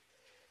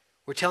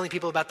 We're telling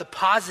people about the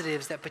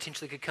positives that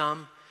potentially could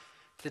come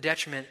to the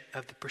detriment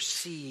of the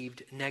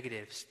perceived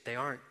negatives. They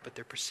aren't, but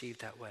they're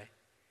perceived that way.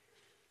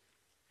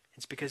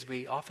 It's because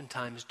we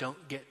oftentimes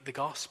don't get the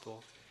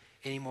gospel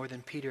any more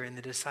than Peter and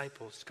the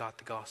disciples got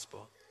the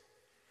gospel.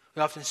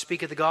 We often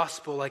speak of the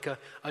gospel like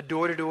a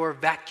door-to-door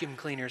vacuum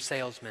cleaner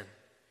salesman.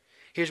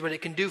 Here's what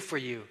it can do for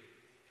you.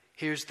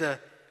 Here's the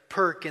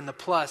perk and the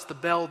plus, the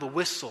bell, the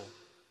whistle.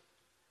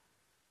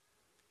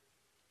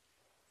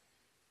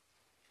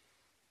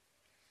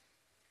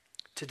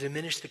 To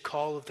diminish the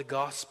call of the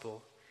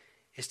gospel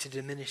is to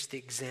diminish the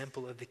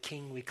example of the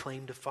King we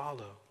claim to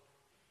follow.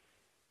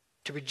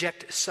 To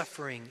reject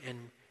suffering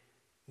and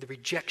the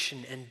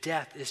rejection and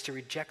death is to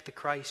reject the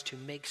Christ who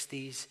makes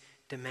these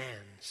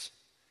demands.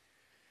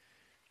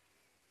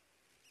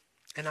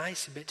 And I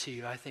submit to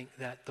you, I think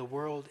that the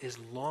world is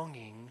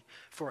longing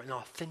for an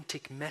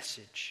authentic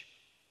message.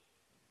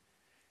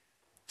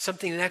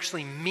 Something that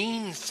actually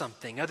means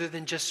something other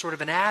than just sort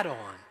of an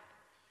add-on.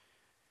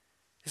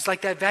 It's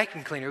like that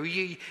vacuum cleaner.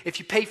 If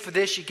you pay for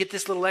this, you get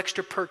this little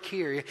extra perk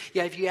here.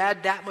 Yeah, if you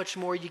add that much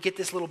more, you get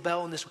this little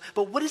bell and this.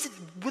 But what is it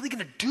really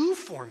going to do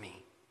for me?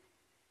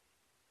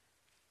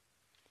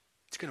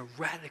 It's going to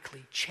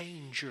radically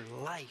change your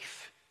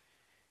life.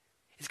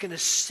 It's going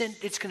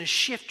to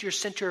shift your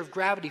center of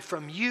gravity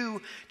from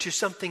you to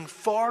something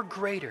far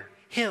greater,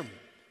 Him.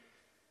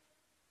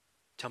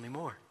 Tell me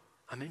more.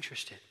 I'm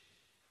interested.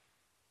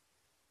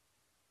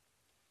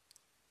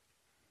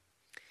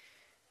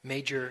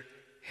 Major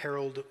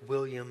Harold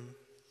William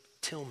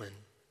Tillman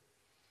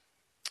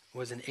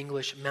was an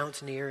English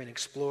mountaineer and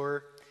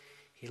explorer.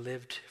 He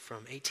lived from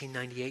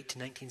 1898 to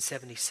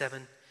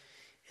 1977,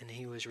 and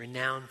he was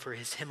renowned for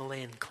his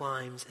Himalayan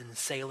climbs and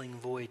sailing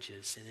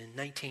voyages. And in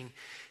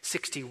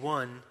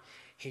 1961,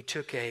 he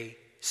took a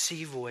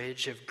sea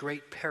voyage of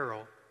great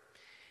peril,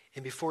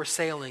 and before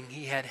sailing,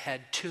 he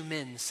had 2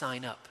 men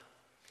sign up,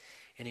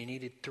 and he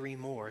needed 3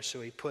 more,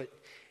 so he put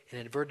an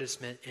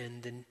advertisement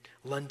in the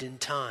London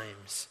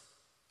Times.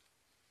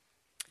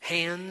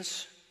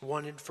 Hands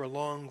wanted for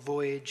long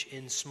voyage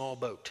in small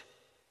boat.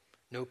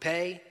 No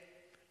pay,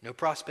 no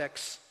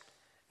prospects,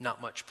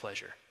 not much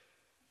pleasure.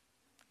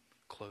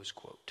 Close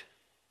quote.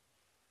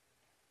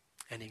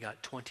 And he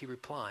got 20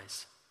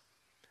 replies,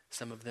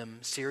 some of them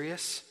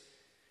serious,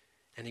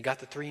 and he got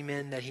the 3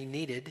 men that he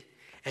needed,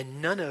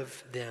 and none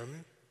of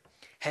them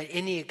had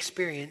any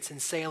experience in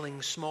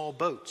sailing small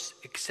boats,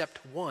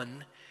 except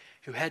one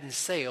who hadn't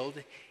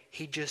sailed.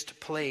 He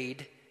just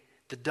played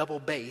the double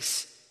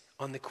bass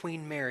on the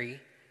Queen Mary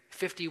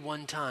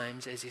 51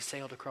 times as he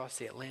sailed across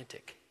the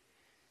Atlantic.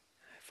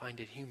 I find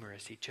it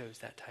humorous he chose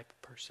that type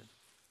of person.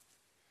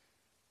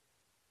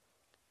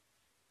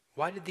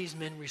 Why did these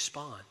men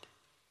respond?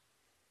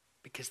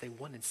 Because they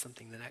wanted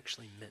something that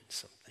actually meant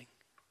something.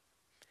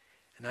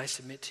 And I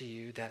submit to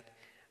you that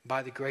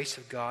by the grace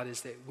of God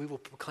is that we will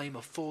proclaim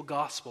a full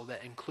gospel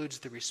that includes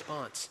the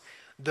response.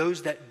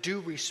 Those that do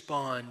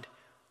respond,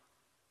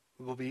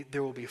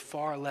 there will be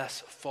far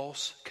less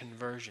false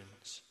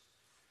conversions.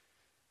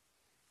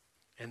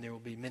 And there will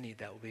be many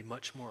that will be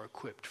much more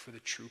equipped for the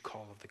true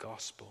call of the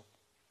gospel.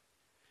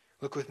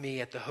 Look with me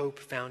at the hope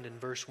found in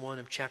verse 1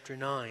 of chapter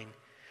 9.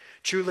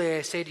 Truly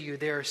I say to you,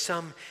 there are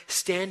some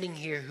standing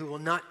here who will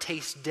not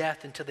taste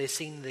death until they've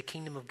seen the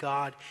kingdom of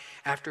God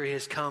after it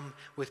has come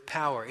with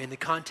power. In the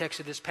context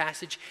of this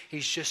passage,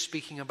 he's just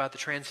speaking about the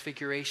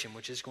transfiguration,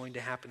 which is going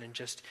to happen in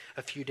just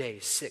a few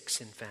days,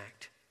 6 in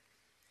fact.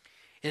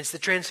 And it's the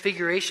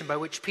transfiguration by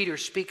which Peter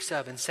speaks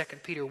of in 2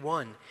 Peter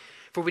 1.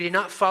 For we did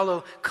not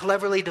follow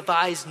cleverly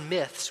devised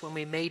myths when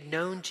we made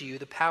known to you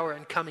the power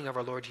and coming of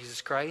our Lord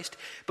Jesus Christ,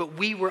 but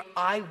we were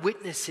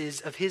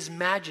eyewitnesses of His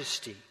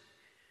majesty.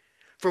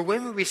 For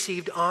when we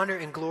received honor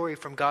and glory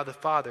from God the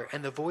Father,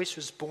 and the voice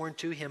was borne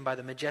to Him by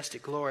the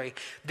majestic glory,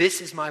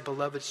 "This is my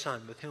beloved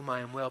Son, with whom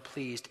I am well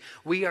pleased,"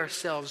 we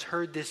ourselves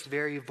heard this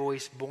very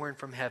voice borne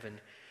from heaven,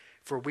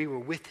 for we were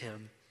with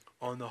Him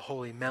on the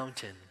holy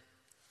mountain.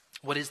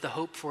 What is the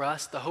hope for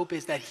us? The hope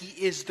is that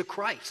He is the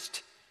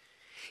Christ.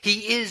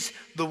 He is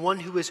the one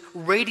who is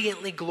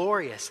radiantly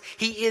glorious.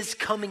 He is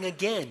coming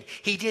again.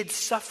 He did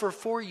suffer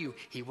for you.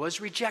 He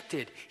was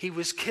rejected. He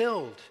was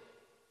killed.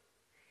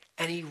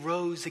 And He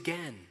rose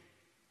again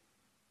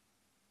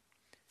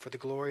for the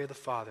glory of the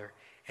Father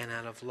and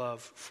out of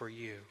love for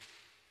you.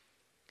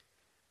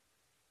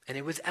 And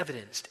it was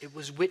evidenced, it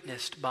was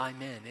witnessed by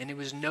men, and it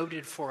was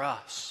noted for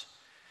us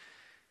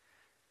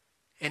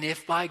And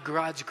if by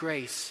God's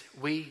grace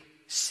we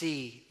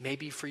see,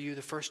 maybe for you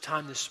the first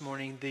time this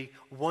morning, the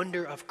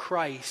wonder of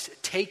Christ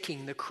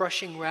taking the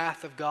crushing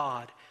wrath of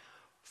God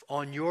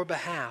on your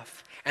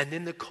behalf, and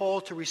then the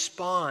call to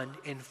respond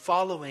in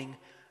following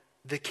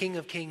the King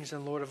of Kings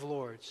and Lord of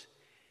Lords,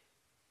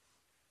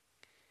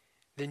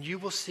 then you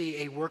will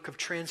see a work of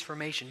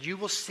transformation. You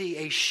will see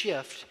a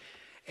shift,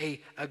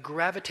 a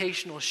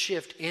gravitational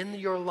shift in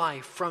your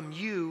life from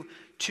you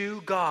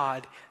to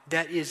God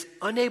that is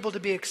unable to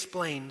be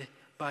explained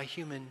by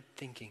human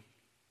thinking.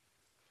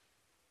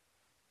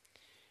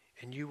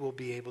 And you will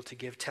be able to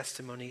give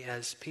testimony,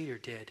 as Peter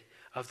did,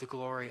 of the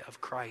glory of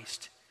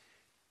Christ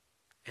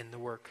and the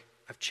work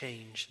of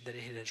change that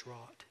it has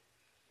wrought.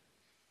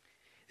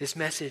 This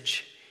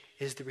message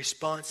is the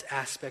response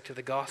aspect of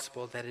the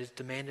gospel that is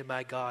demanded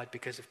by God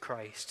because of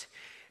Christ.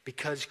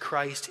 Because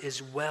Christ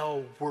is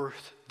well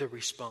worth the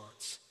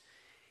response.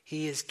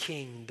 He is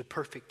King, the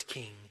perfect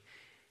King.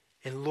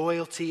 And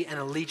loyalty and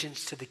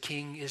allegiance to the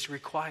King is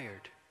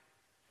required.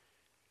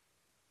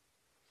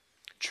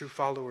 True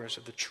followers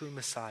of the true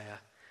Messiah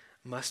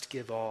must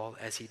give all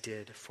as he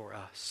did for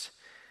us.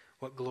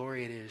 What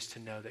glory it is to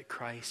know that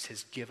Christ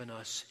has given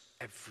us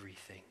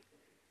everything.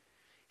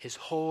 His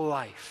whole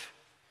life,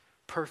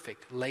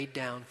 perfect, laid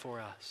down for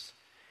us.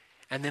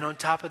 And then on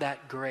top of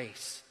that,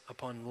 grace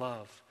upon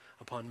love,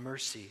 upon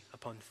mercy,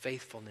 upon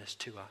faithfulness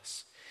to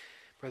us.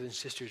 Brothers and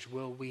sisters,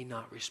 will we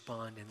not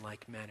respond in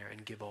like manner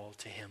and give all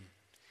to him?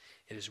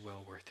 It is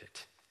well worth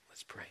it.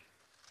 Let's pray.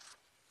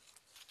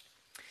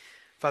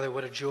 Father,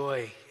 what a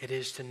joy it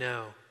is to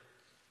know,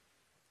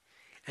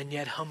 and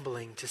yet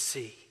humbling to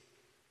see,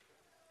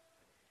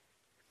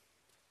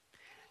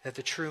 that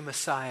the true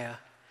Messiah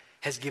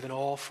has given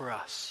all for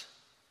us.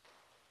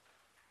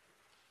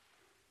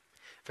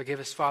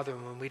 Forgive us, Father,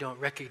 when we don't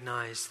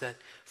recognize that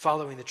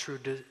following the true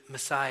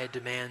Messiah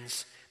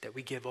demands that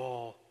we give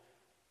all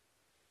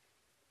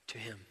to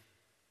him.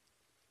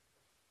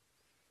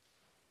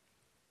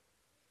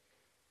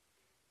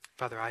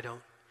 Father, I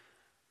don't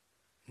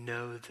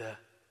know the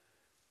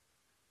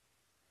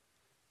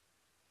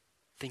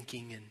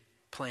thinking and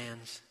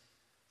plans,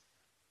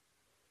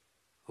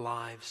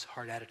 lives,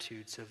 heart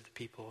attitudes of the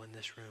people in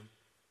this room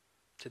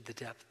to the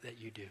depth that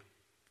you do.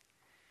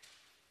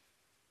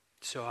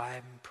 So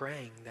I'm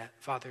praying that,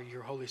 Father,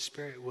 your Holy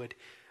Spirit would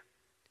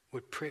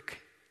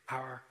prick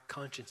our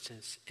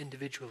consciences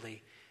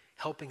individually,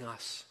 helping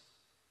us.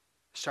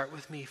 Start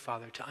with me,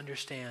 Father, to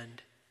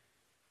understand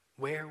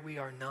where we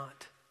are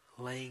not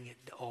laying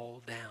it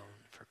all down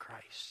for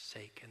Christ's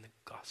sake and the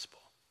gospel.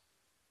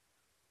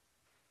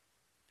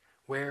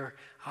 Where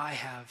I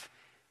have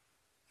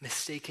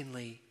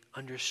mistakenly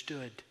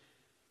understood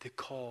the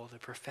call, the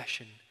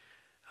profession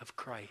of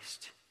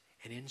Christ,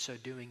 and in so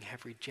doing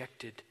have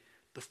rejected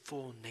the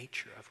full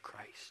nature of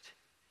Christ.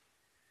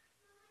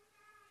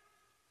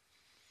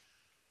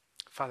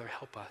 Father,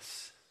 help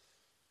us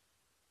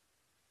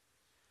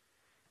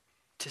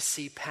to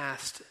see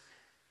past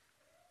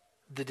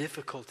the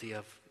difficulty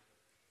of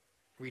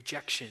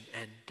rejection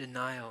and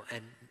denial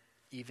and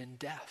even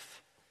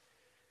death.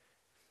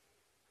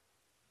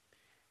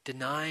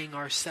 Denying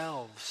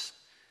ourselves,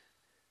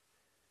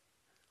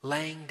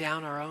 laying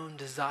down our own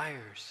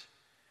desires.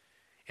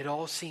 It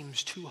all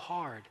seems too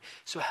hard.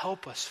 So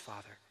help us,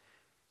 Father.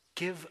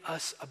 Give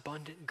us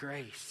abundant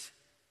grace.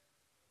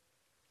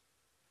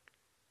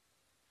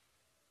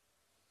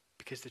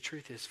 Because the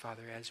truth is,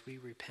 Father, as we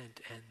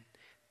repent and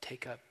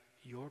take up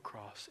your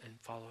cross and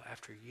follow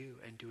after you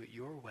and do it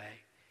your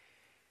way,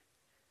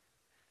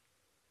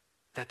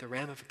 that the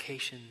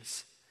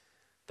ramifications,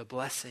 the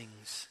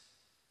blessings,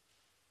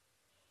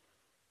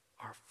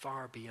 are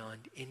far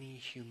beyond any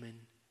human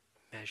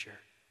measure.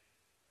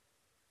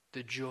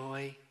 The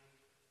joy,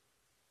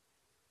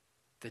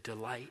 the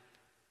delight,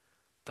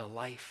 the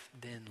life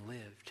then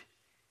lived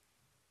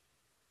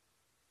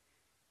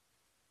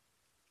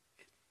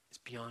is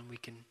beyond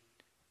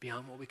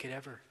what we could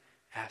ever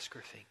ask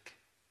or think.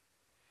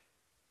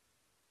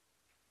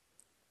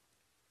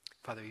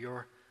 Father,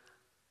 your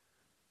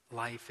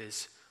life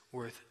is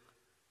worth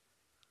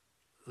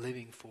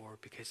living for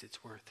because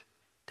it's worth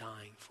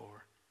dying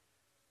for.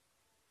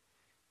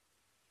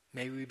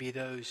 May we be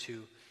those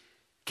who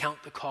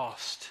count the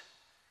cost.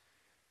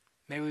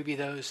 May we be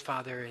those,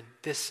 Father, in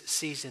this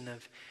season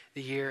of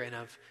the year and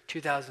of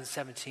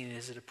 2017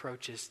 as it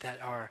approaches,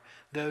 that are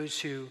those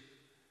who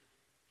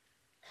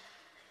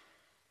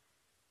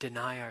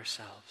deny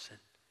ourselves and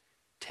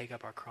take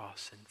up our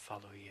cross and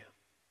follow you.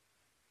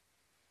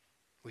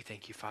 We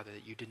thank you, Father,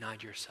 that you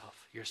denied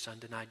yourself. Your Son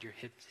denied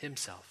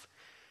himself,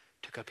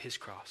 took up his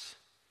cross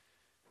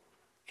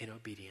in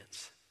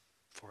obedience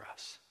for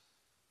us.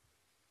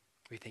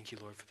 We thank you,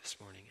 Lord, for this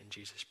morning. In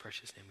Jesus'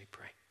 precious name we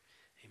pray.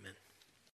 Amen.